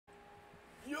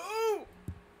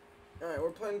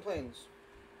Alright, we're playing planes.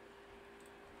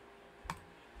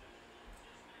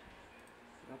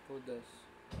 Upload this.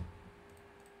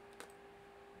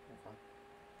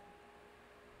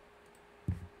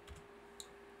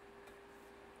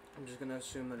 I'm just gonna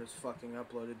assume that it's fucking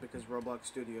uploaded because Roblox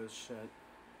Studios shit.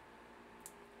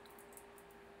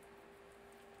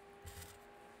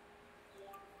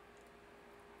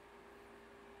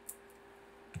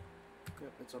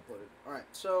 Yep, it's uploaded. Alright,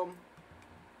 so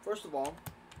first of all,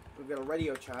 we've got a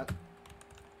radio chat.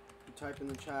 You type in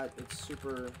the chat, it's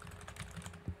super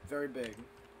very big.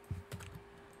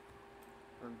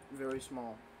 Or very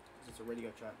small. Because it's a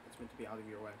radio chat. It's meant to be out of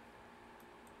your way.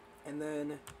 And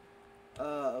then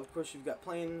of course you've got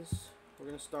planes. We're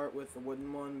gonna start with the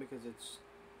wooden one because it's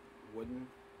wooden.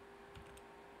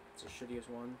 It's the shittiest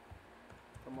one,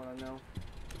 from what I know.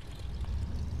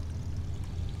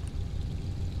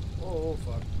 Oh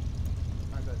fuck.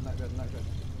 Not good, not good, not good.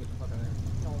 Get the fuck out of here.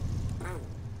 No.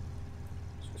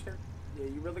 Scared? Yeah,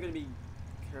 you're really gonna be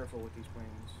careful with these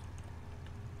planes.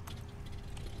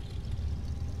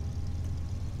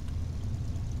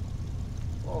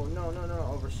 Oh no, no, no,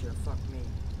 oversteer, fuck me.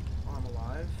 Oh, I'm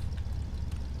alive?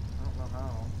 I don't know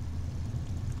how.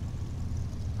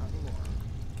 Not anymore.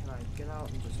 Can I get out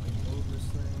and just like move this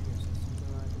thing? Is there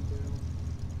something I can do?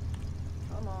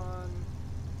 Come on.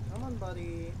 Come on,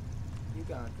 buddy. You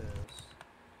got this.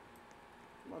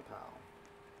 Come on, pal.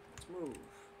 Let's move.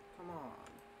 Come on.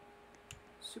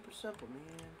 Super simple, man.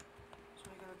 That's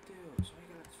all you gotta do. That's all you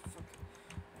gotta fucking...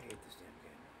 I hate this damn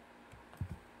game.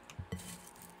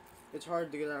 It's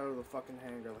hard to get out of the fucking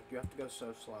hangar. Like, you have to go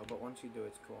so slow, but once you do,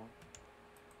 it's cool.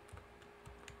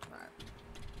 Alright.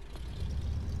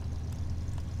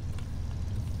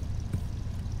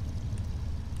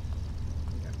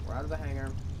 Okay, we're out of the hangar.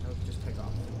 Now let's just take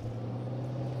off.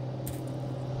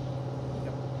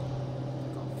 Yep.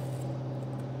 Take off.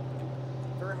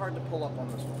 Very hard to pull up on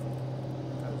this one.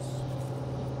 Because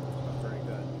it's not very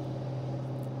good.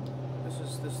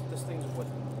 This thing's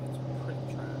wooden. It's pretty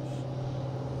trash.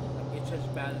 It's as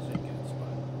bad as it gets,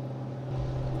 but...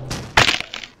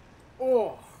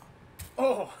 Oh!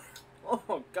 Oh!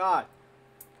 Oh, God!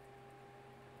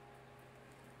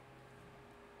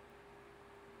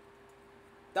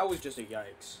 That was just a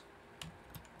yikes.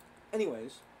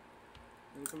 Anyways,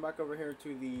 we come back over here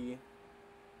to the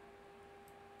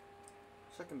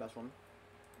second best one.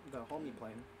 The homie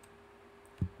plane.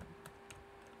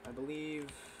 I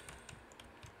believe...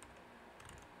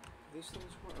 These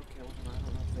things work? Okay, well, I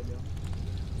don't know if they do.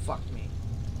 Fuck me.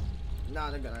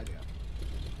 Not a good idea.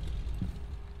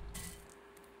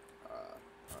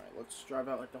 Alright, let's drive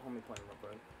out like the homie plane real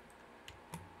quick.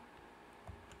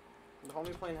 The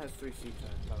homie plane has 3 seats in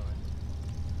it, by the way.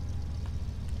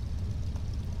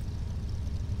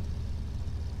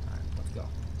 Alright, let's go.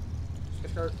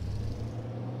 Skirt.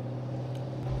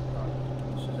 Oh,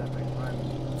 this is epic.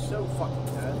 I'm so fucking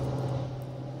dead.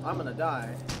 I'm gonna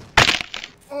die.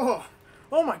 Oh!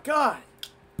 Oh my God!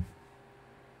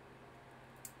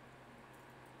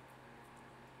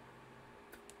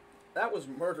 That was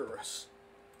murderous.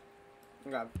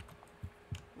 Okay.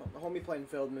 Well, the homie plane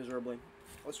failed miserably.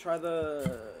 Let's try the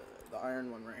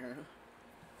iron one right here.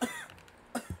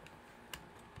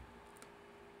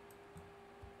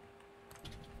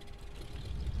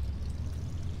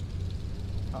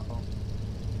 Uh-oh.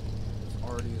 This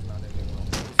already is not ending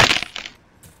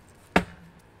well.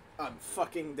 I'm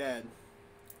fucking dead.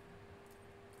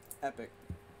 Epic.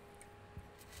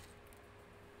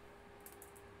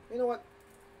 You know what?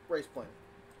 Race plane.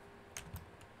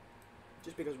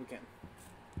 Just because we can.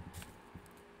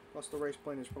 Plus the race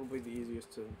plane is probably the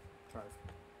easiest to try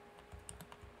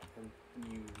and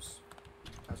use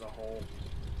as a whole.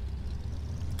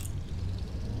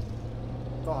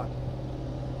 God.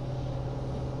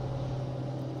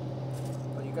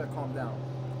 But you gotta calm down.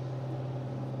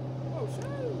 Oh shit!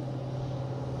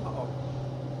 Uh-oh.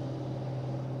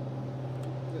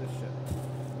 Look at this shit.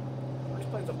 Race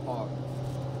plane's a pog.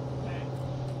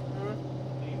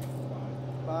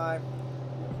 Bye.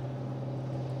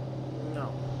 No.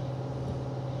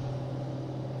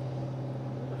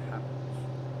 What happens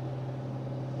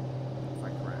if I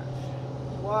crash?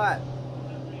 What?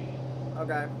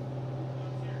 Okay.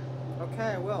 Okay,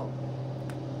 I will.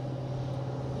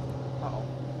 Uh-oh.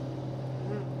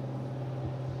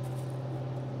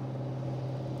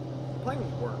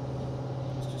 Planes work.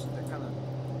 It's just, they're kind of...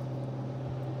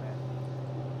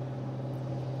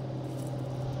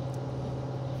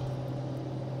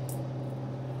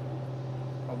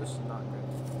 Oh, this is not good.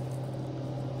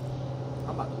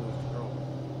 I'm about to lose control.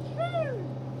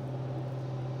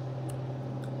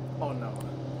 Oh no.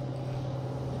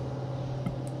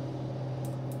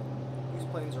 You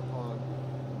planes are called.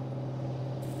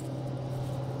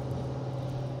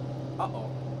 Uh-oh.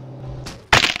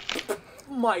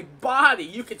 My body!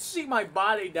 You can see my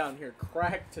body down here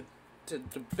cracked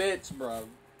to bits, bro.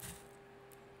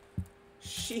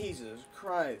 Jesus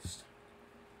Christ.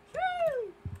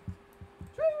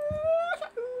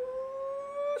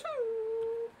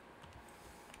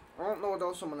 I don't know what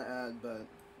else I'm gonna add, but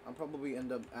I'll probably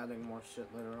end up adding more shit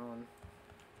later on.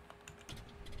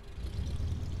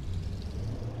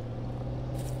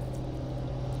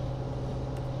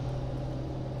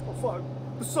 Oh fuck.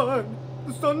 The sun!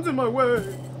 The sun's in my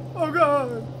way! Oh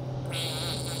god!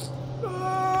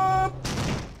 Ah!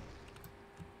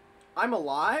 I'm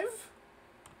alive?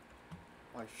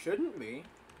 I shouldn't be,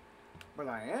 but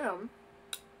I am.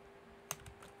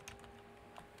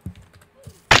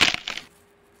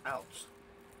 Ouch.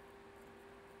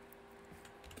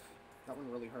 That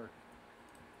one really hurt.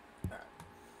 Alright.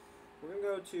 We're gonna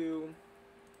go to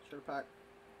Sure Pack.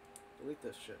 Delete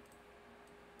this shit.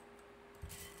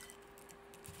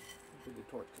 Do the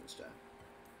torch instead.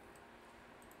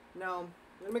 Now, I'm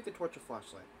gonna make the torch a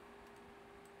flashlight.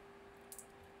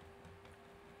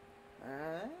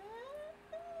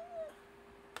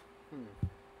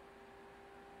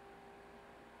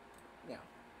 Yeah.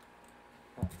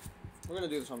 Oh. We're gonna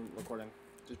do this on recording,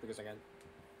 just because I can.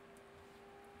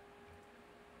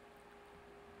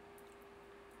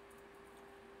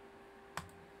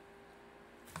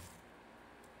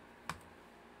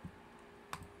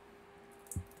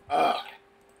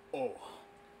 Oh.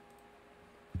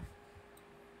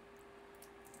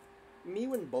 Me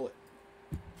and Bullet.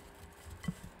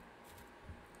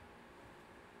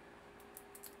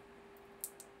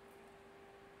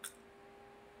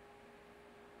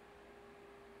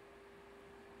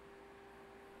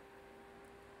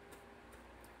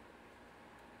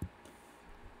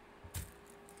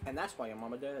 And that's why your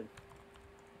mama dead.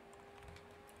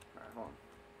 Alright, hold on.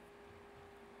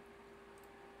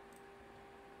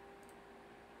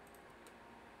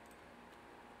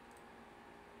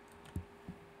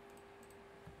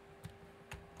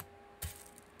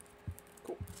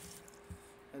 Cool.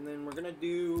 And then we're gonna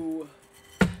do...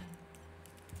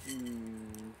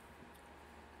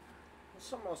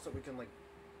 something else that we can, like,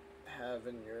 have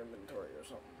in your inventory or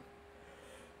something.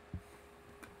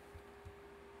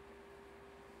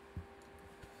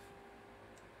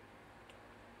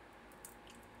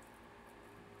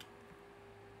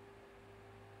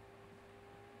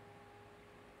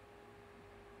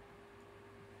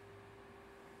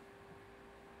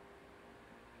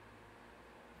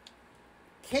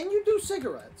 Can you do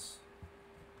cigarettes?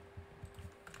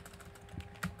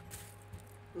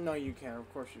 No, you can't.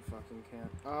 Of course you fucking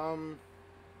can't. I'm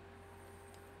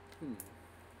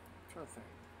trying to think.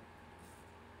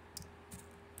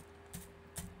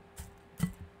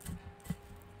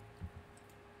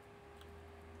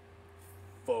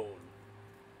 Phone.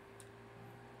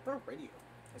 What about radio?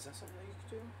 Is that something that you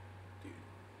could do? Dude.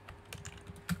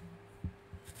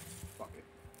 Fuck it.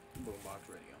 Boombox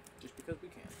radio. Just because we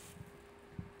can.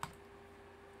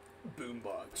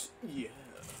 Boombox. Yeah.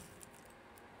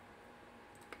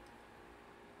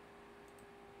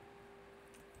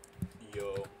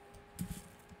 Yo.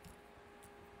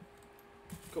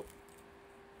 Cool.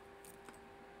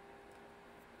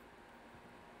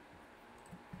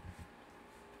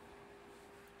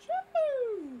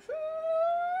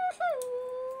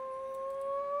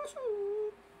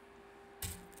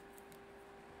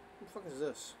 What the fuck is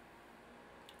this?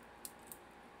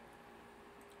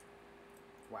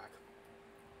 Whack.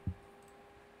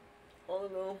 All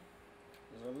I know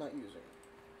is I'm not using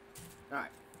it.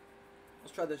 Alright.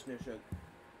 Let's try this new shit.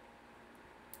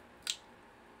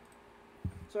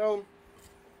 So,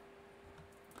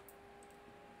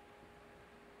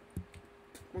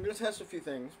 we're gonna test a few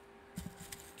things.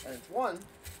 And it's one,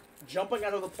 jumping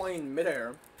out of the plane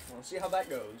midair. I wanna see how that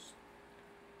goes.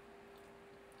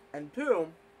 And two,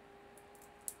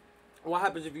 what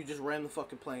happens if you just ran the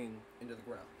fucking plane into the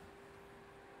ground?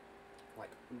 Like,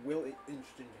 will it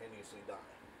instantaneously die?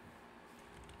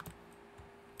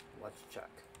 Let's check.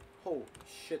 Holy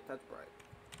shit, that's bright.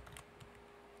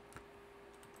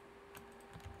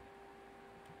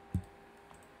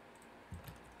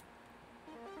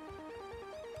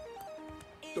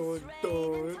 Dun,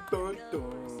 dun, dun,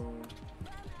 dun.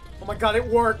 Oh my god, it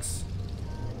works!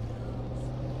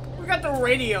 We got the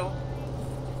radio!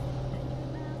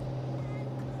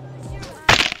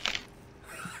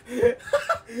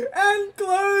 And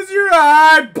close your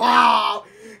eye! Pow!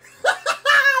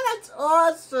 That's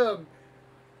awesome!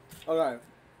 Okay,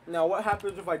 now what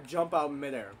happens if I jump out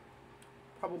midair?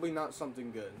 Probably not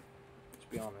something good, let's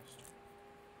be honest.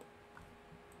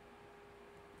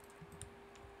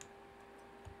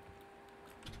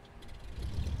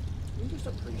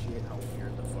 just appreciate how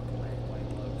weird the fucking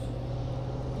plane looks.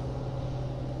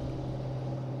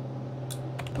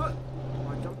 But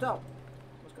I jumped out.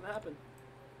 What's gonna happen?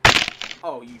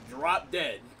 Oh, you drop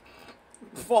dead.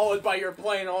 Followed by your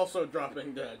plane also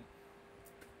dropping dead.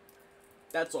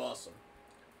 That's awesome.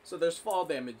 So there's fall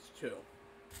damage too.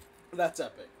 That's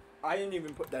epic. I didn't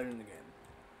even put that in the game.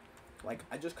 Like,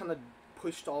 I just kind of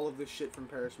pushed all of this shit from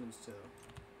Parisman's 2.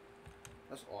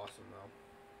 That's awesome, though.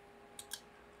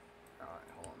 Alright,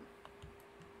 hold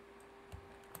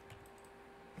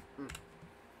on.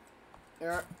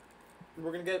 Alright.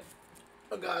 We're gonna get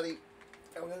a Gotti.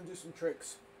 And we're gonna do some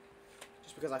tricks.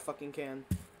 Just because I fucking can.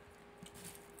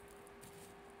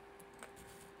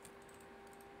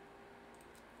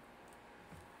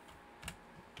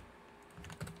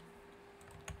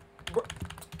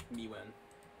 Me win.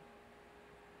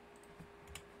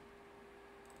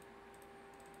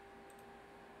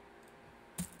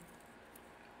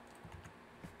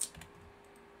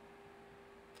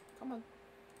 Come on.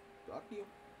 Fuck you.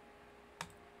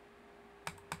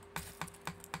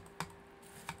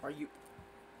 Are you...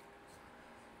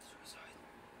 Suicide.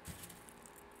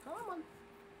 Come on.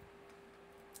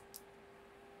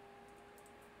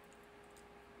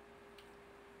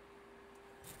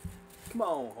 Come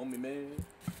on, homie man.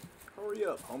 Hurry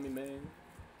up, homie man.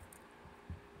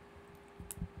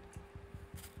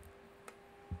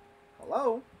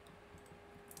 Hello?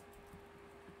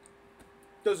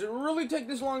 Does it really take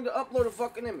this long to upload a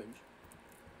fucking image?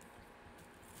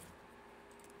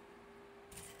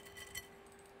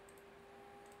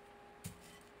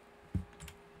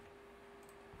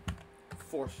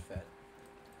 Force fed.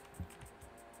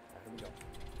 Alright, here we go.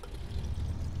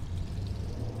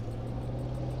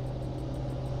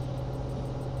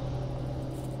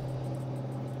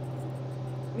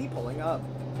 Me pulling up.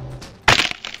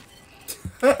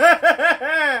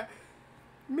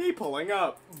 Me pulling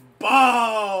up.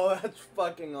 Bow! That's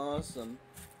fucking awesome.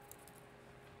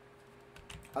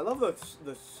 I love the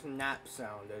snap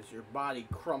sound as your body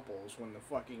crumples when the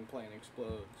fucking plane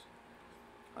explodes.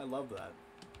 I love that.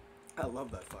 I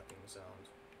love that fucking sound.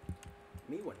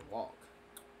 Me when walk.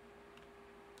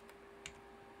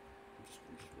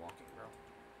 I'm just walking, bro.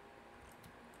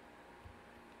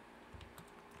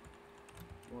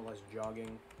 More or less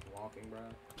jogging, walking, bro.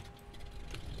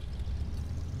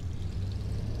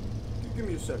 Give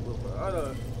me a sec real quick. I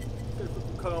gotta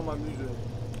cut on my music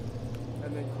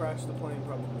and then crash the plane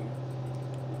probably.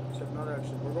 Except not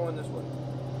actually. We're going this way.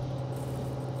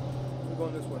 We're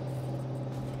going this way.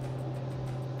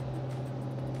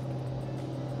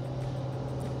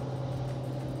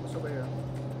 What's over here?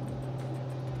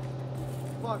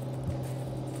 Fuck.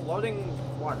 Flooding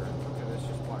water. Okay, that's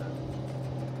just water.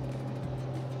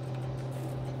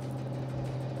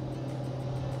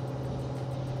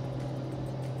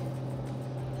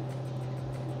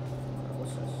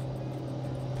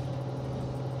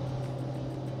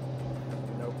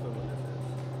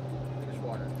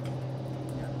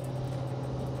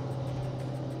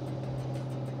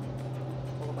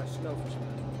 Snow for some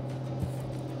reason.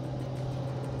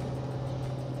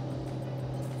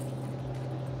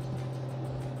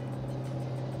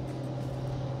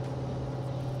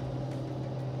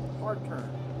 Hard turn.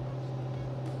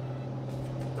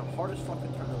 The hardest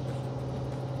fucking turn of this.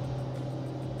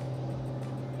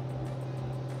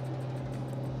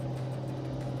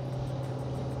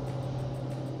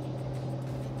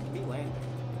 Me landing.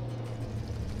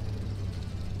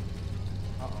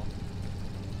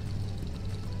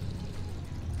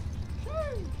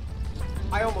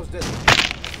 I almost did.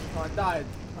 Oh, I died.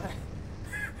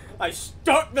 I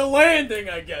stuck the landing,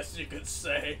 I guess you could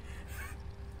say.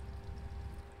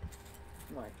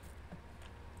 Like,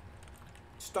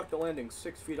 stuck the landing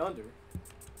 6 feet under.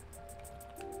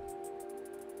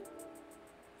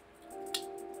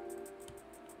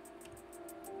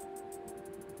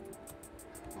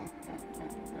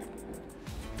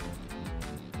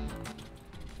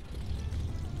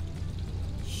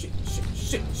 Shit.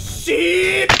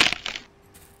 Shit.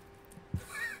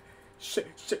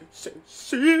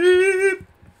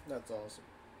 That's awesome.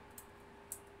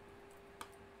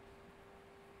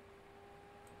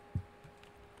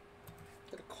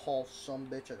 Gotta call some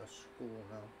bitch at a school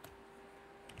now.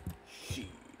 Shit.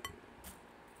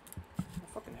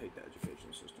 I fucking hate the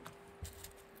education system.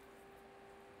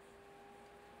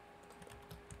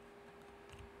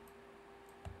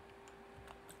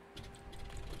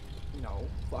 No,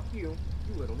 fuck you,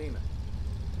 you little demon.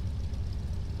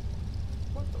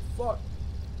 What the fuck?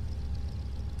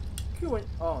 Queuing.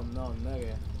 Oh no,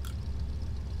 nigga.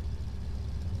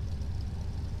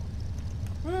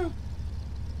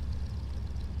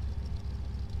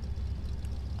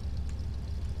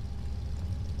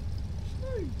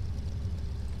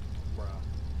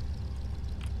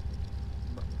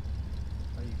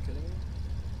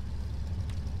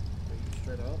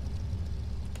 straight up.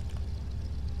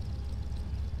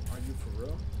 Are you for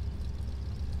real?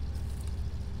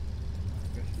 I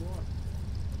guess you are.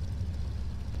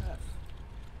 F.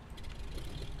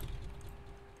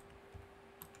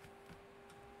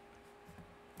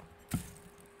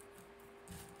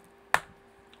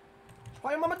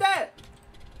 Why your mom and dad?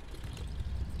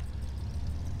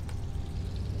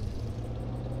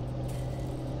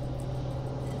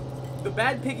 The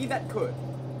bad piggy that could.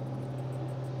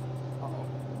 Uh-oh.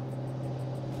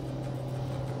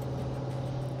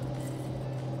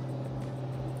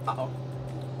 Uh-oh.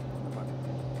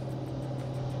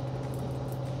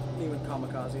 Even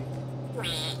kamikaze.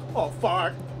 Oh,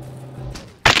 fuck.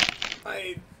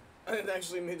 I didn't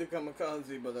actually mean to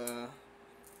kamikaze, but,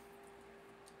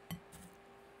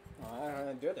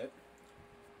 I did it.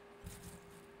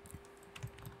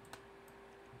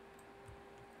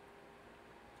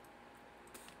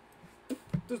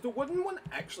 Does the wooden one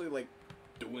actually, like,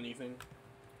 do anything?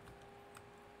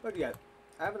 But yeah,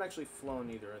 I haven't actually flown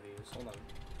either of these. Hold on.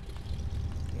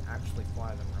 Let me actually fly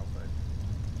them real quick.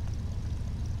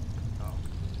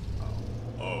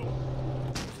 Oh.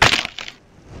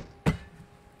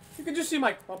 You can just see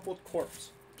my crumpled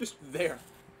corpse. Just there.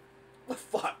 What the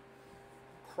fuck?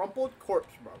 Crumpled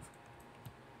corpse, bruv.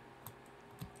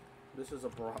 This is a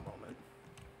bra moment.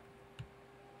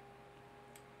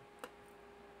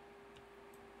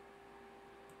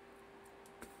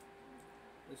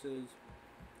 This is,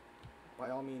 by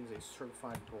all means, a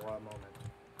certified bra moment.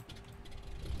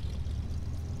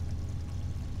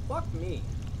 Fuck me.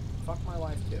 Fuck my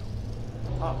wife, too.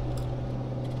 Oh.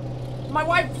 My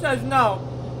wife says no.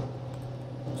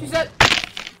 She said...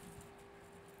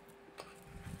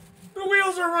 The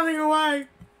wheels are running away!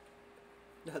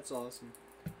 That's awesome.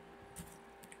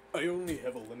 I only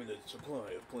have a limited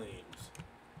supply of planes.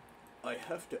 I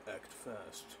have to act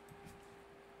fast.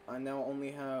 I now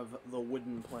only have the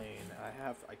wooden plane.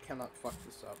 I cannot fuck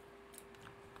this up.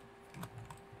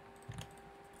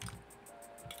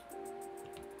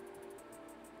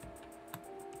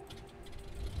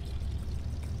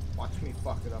 Watch me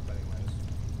fuck it up anyways.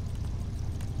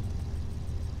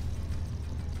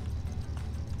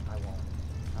 I won't.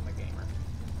 I'm a gamer.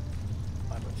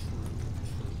 I'm a true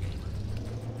gamer.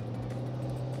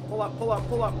 Pull up, pull up,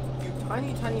 pull up. You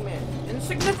tiny, tiny man.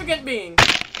 Insignificant being!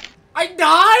 I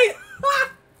died?!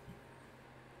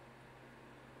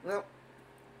 Well,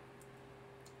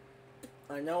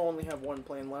 I now only have one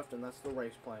plane left, and that's the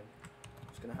race plane.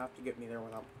 It's gonna have to get me there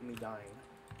without me dying.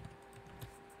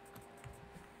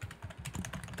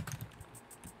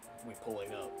 We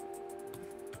pulling up.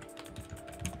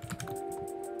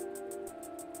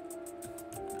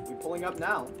 We pulling up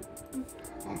now.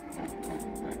 Look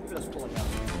at us pulling up.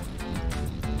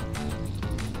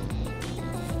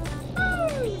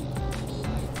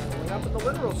 Pulling up in the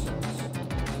literal sense.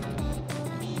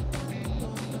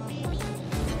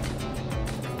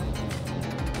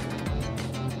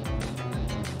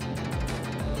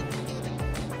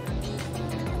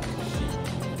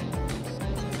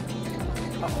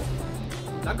 Uh-oh.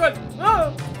 Not good!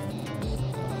 Oh!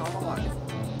 I'm alive.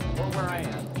 Or where I am.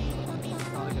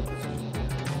 Not a good position to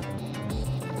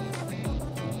be in.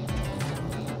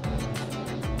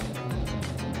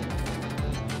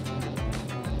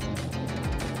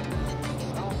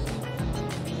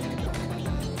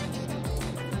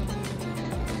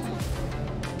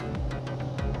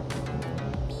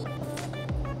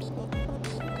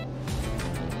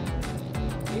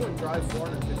 Well, you would drive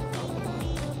 450,000 miles.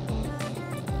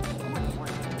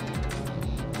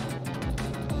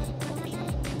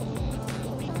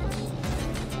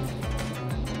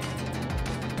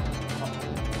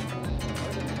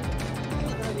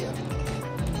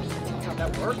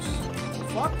 That works?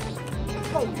 Fuck?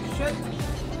 Holy shit!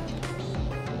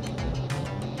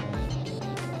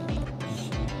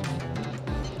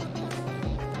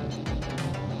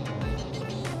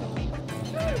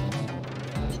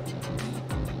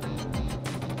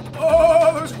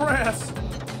 Oh, there's grass!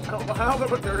 I don't know how,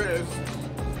 but there is.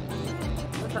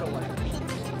 I'm gonna try to land.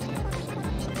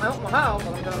 I don't know how, but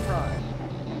I'm gonna try.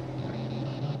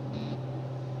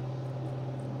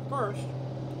 First,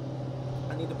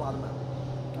 I need to bottom out.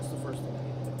 That's the first thing I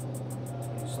need to do.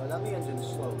 You slow down the engine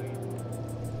slowly,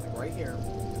 like right here,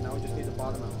 and now we just need to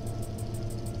bottom out.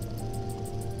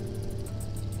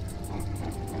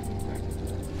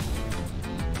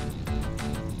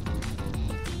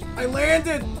 I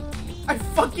landed! I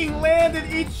fucking landed!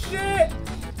 Eat shit!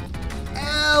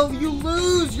 Ow, you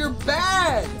lose! You're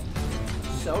bad!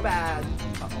 So bad.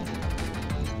 Uh-oh.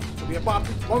 It'll be a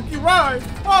monkey ride!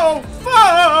 Oh,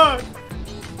 fuck!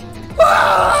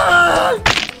 Oh,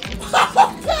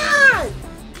 God!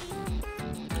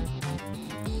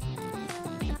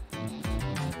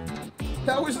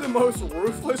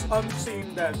 ruthless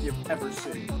unseen death you've ever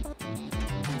seen.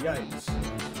 Yikes.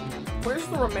 Where's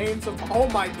the remains of- oh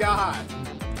my god!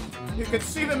 You can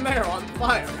see them there on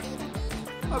fire!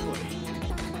 Lovely.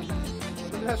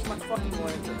 That's my fucking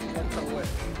lantern. That's a wish.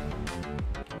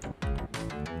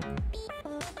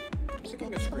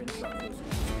 Taking a screenshot of this.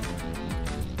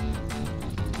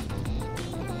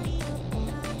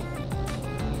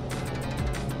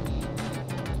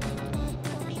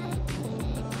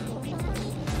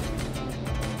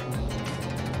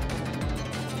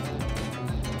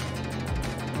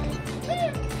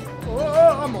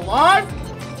 Oh, I'm alive?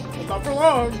 Well, not for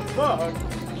long. Fuck.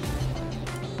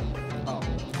 Oh.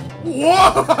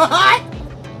 What?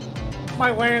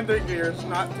 My landing gear is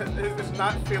not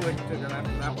feeling too good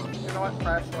after that one. You know what?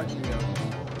 Crash like Neo.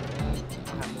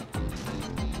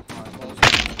 I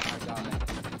got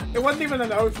it. It wasn't even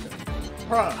an ocean.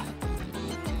 Bruh.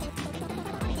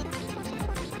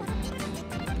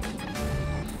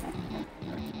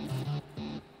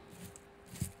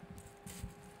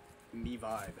 Me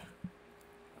vibe.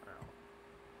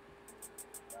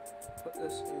 Put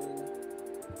this in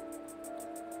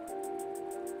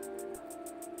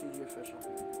GG official.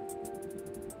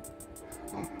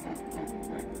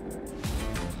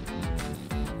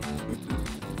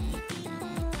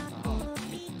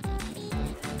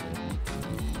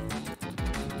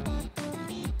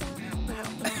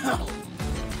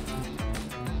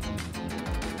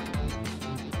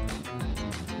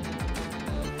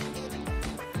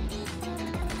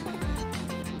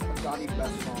 Gotti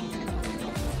best song.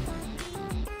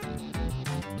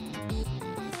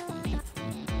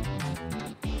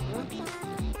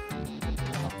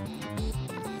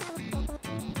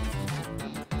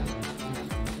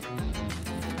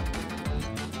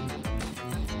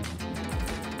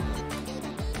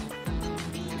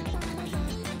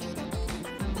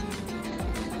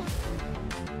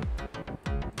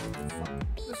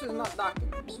 This is not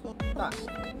documents.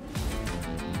 Documents.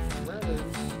 Where is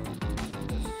this?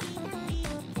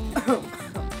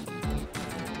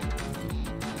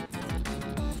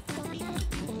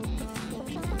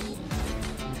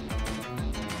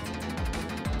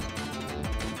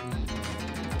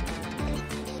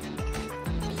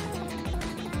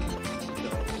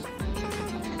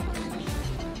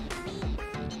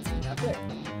 Epic.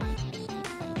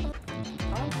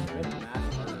 I'm good at math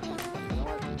murder. You know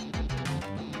what?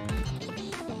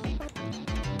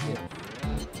 Yeah.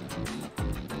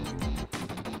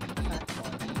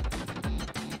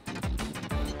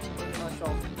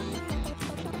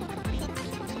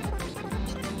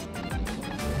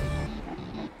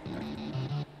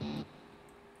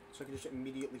 So I can just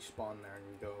immediately spawn there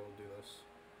and go do this.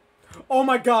 Oh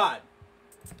my god!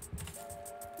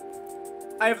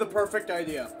 I have the perfect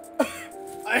idea.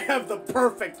 I have the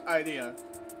perfect idea.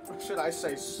 Or should I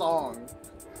say song?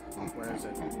 Where is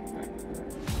it?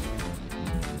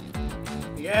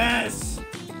 Yes!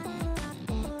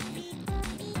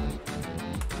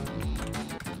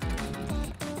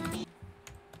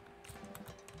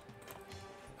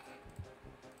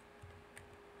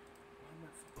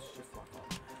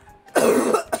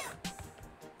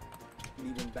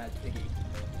 Medium bad piggy.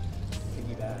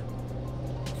 Piggy bad.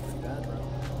 Pretty bad, bro.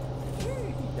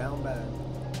 He's down bad.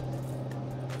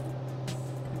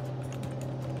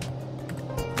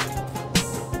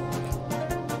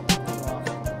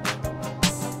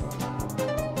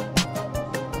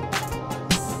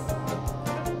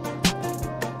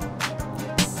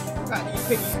 Got these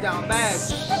piggies down bad.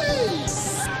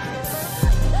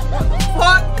 What the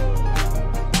fuck?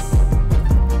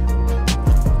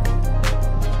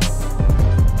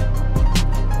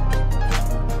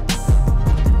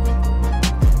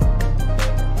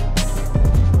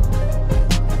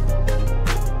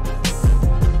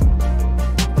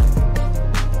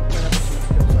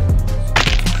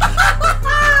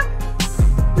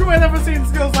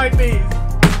 Like these.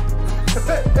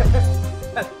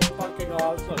 That's fucking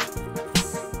awesome.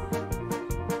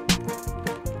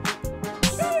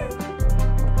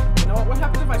 You know what? What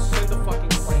happens if I send the fucking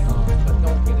plane off but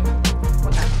don't get it?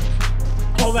 What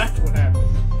happens? Oh, that's what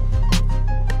happens.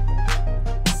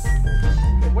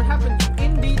 Okay, what happens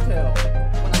in detail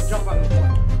when I jump on the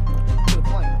plane? To the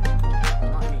plane.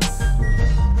 Not me.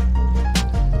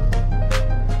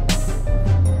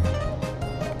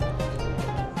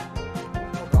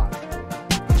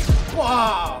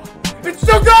 Wow! It's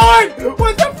still going!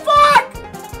 What the fuck?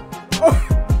 Oh,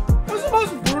 that's the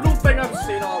most brutal thing I've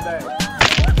seen all day.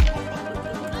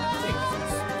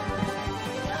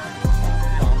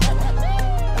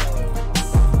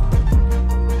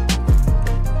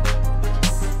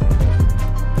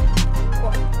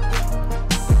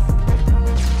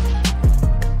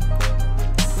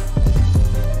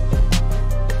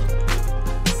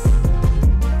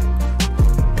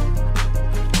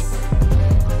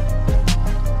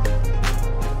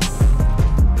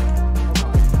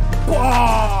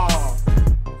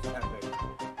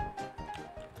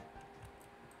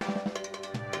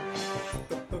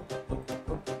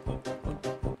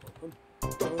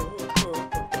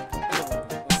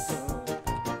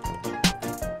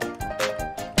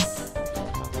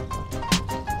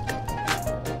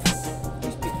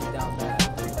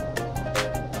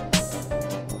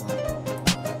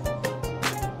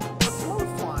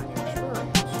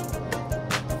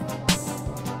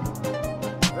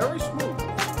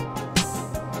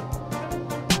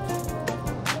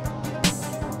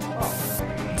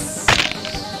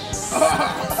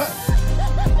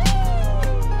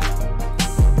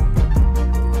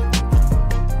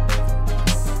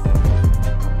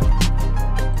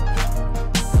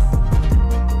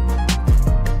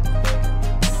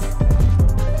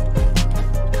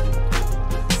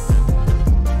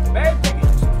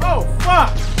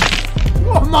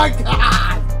 my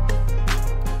god!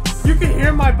 You can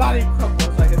hear my body crumble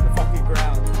as I hit the fucking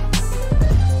ground.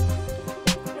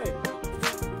 Hey,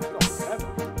 no, ever.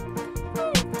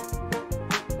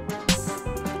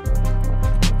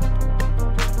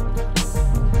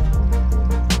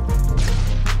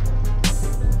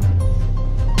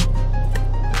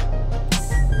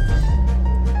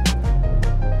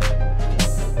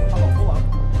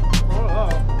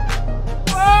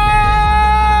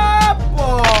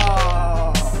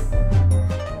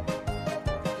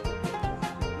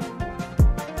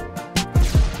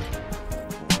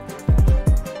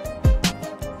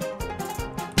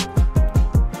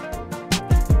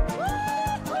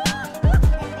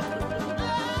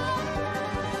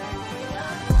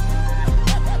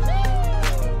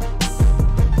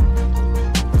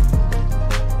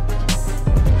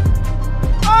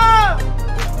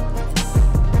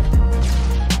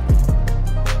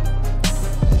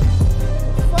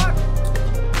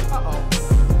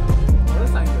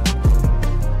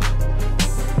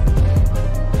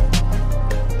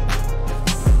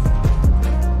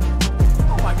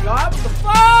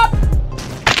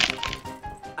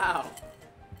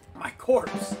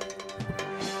 Corpse.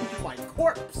 My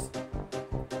corpse.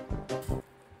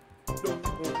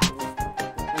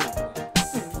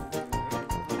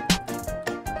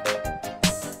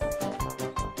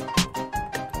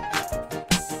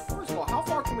 First of all, how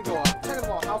far can we go up? Second of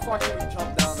all, how far can we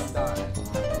jump down and die?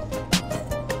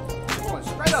 Come on,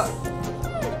 straight up.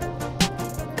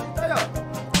 Straight up.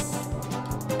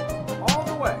 All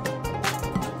the way.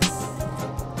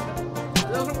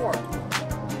 That doesn't work.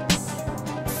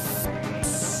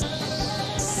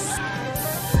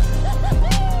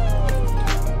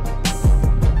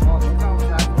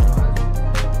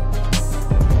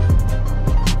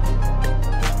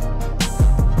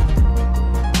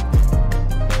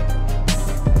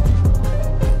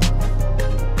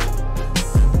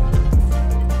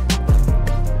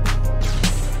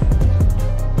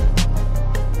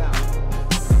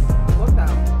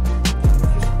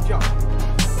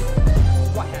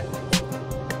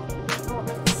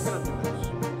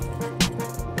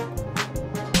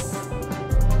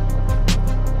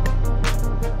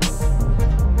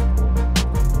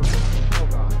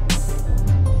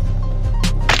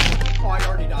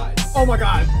 Oh my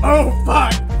god. Oh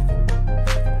fuck.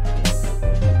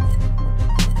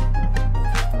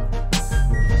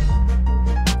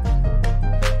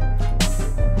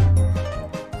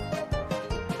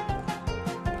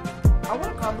 I want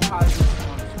to kamikaze this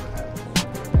one to see what happens.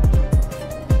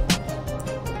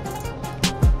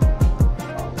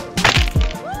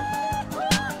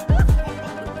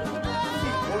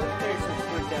 Worst case is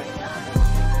we're dead.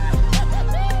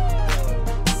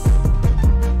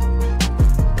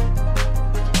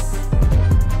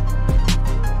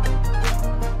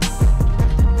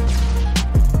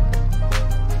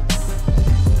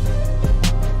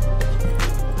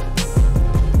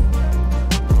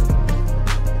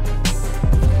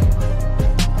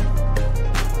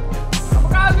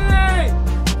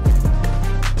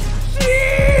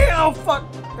 Oh fuck!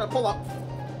 Gotta pull up.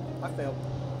 I failed.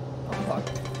 Oh fuck.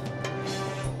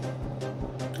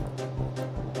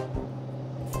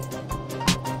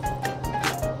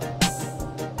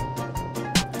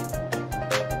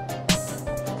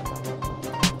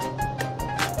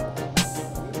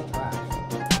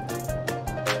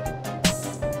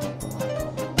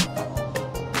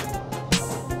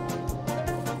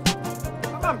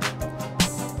 Come on.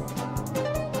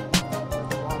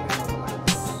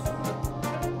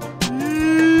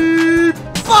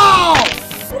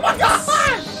 Oh my god!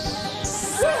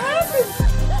 What happened?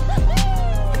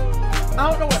 I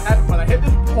don't know what happened, but I hit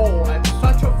this pole at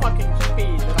such a fucking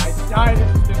speed that I died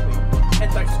instantly and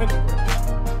disintegrated.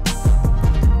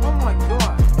 Oh my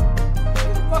god.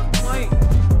 Where's the fucking plane?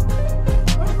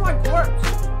 Where's my corpse?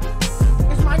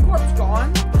 Is my corpse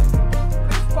gone?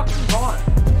 It's fucking gone.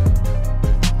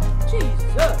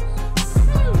 Jesus.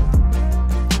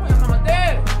 I'm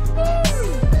dead.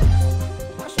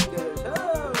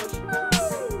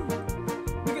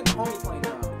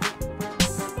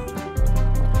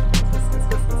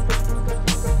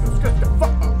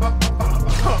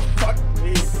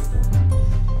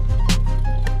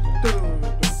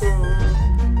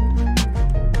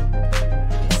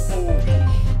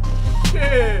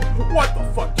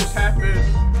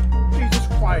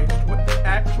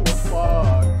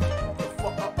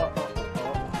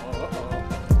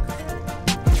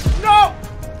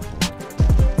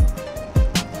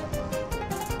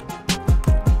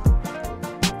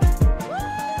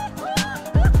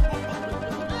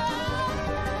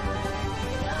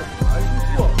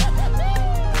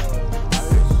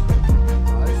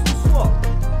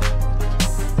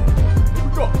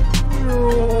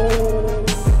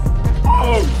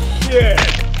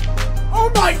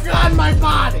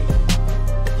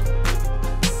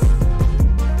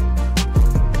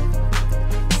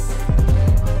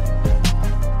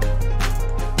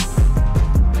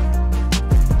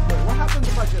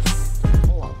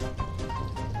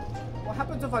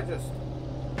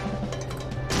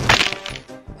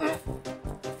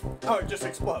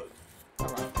 explode.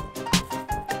 Alright.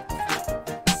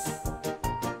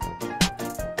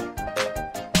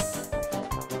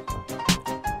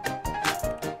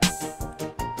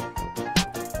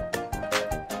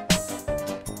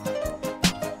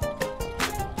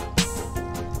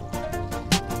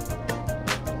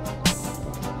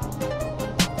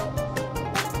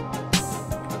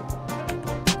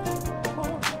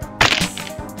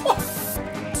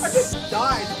 I just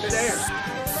died midair.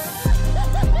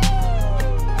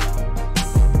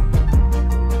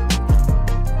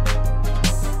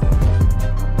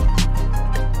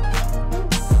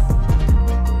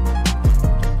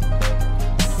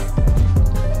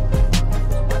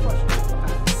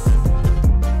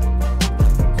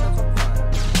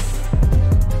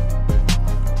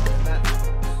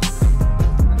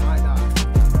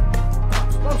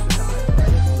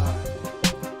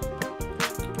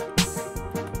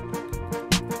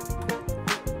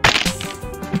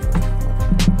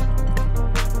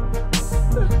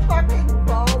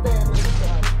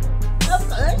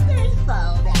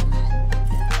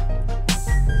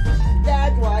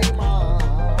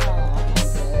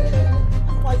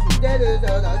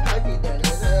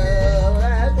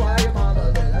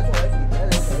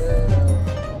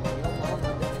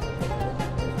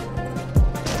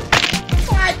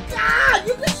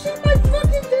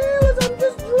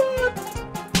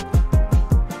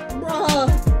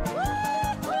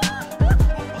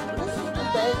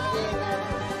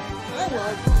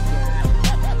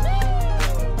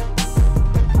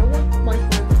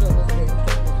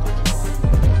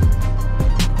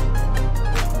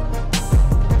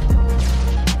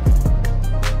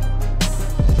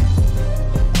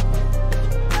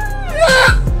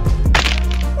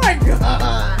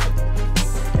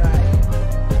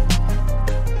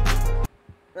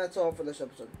 That's all for this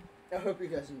episode. I hope you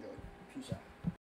guys enjoyed. Peace out.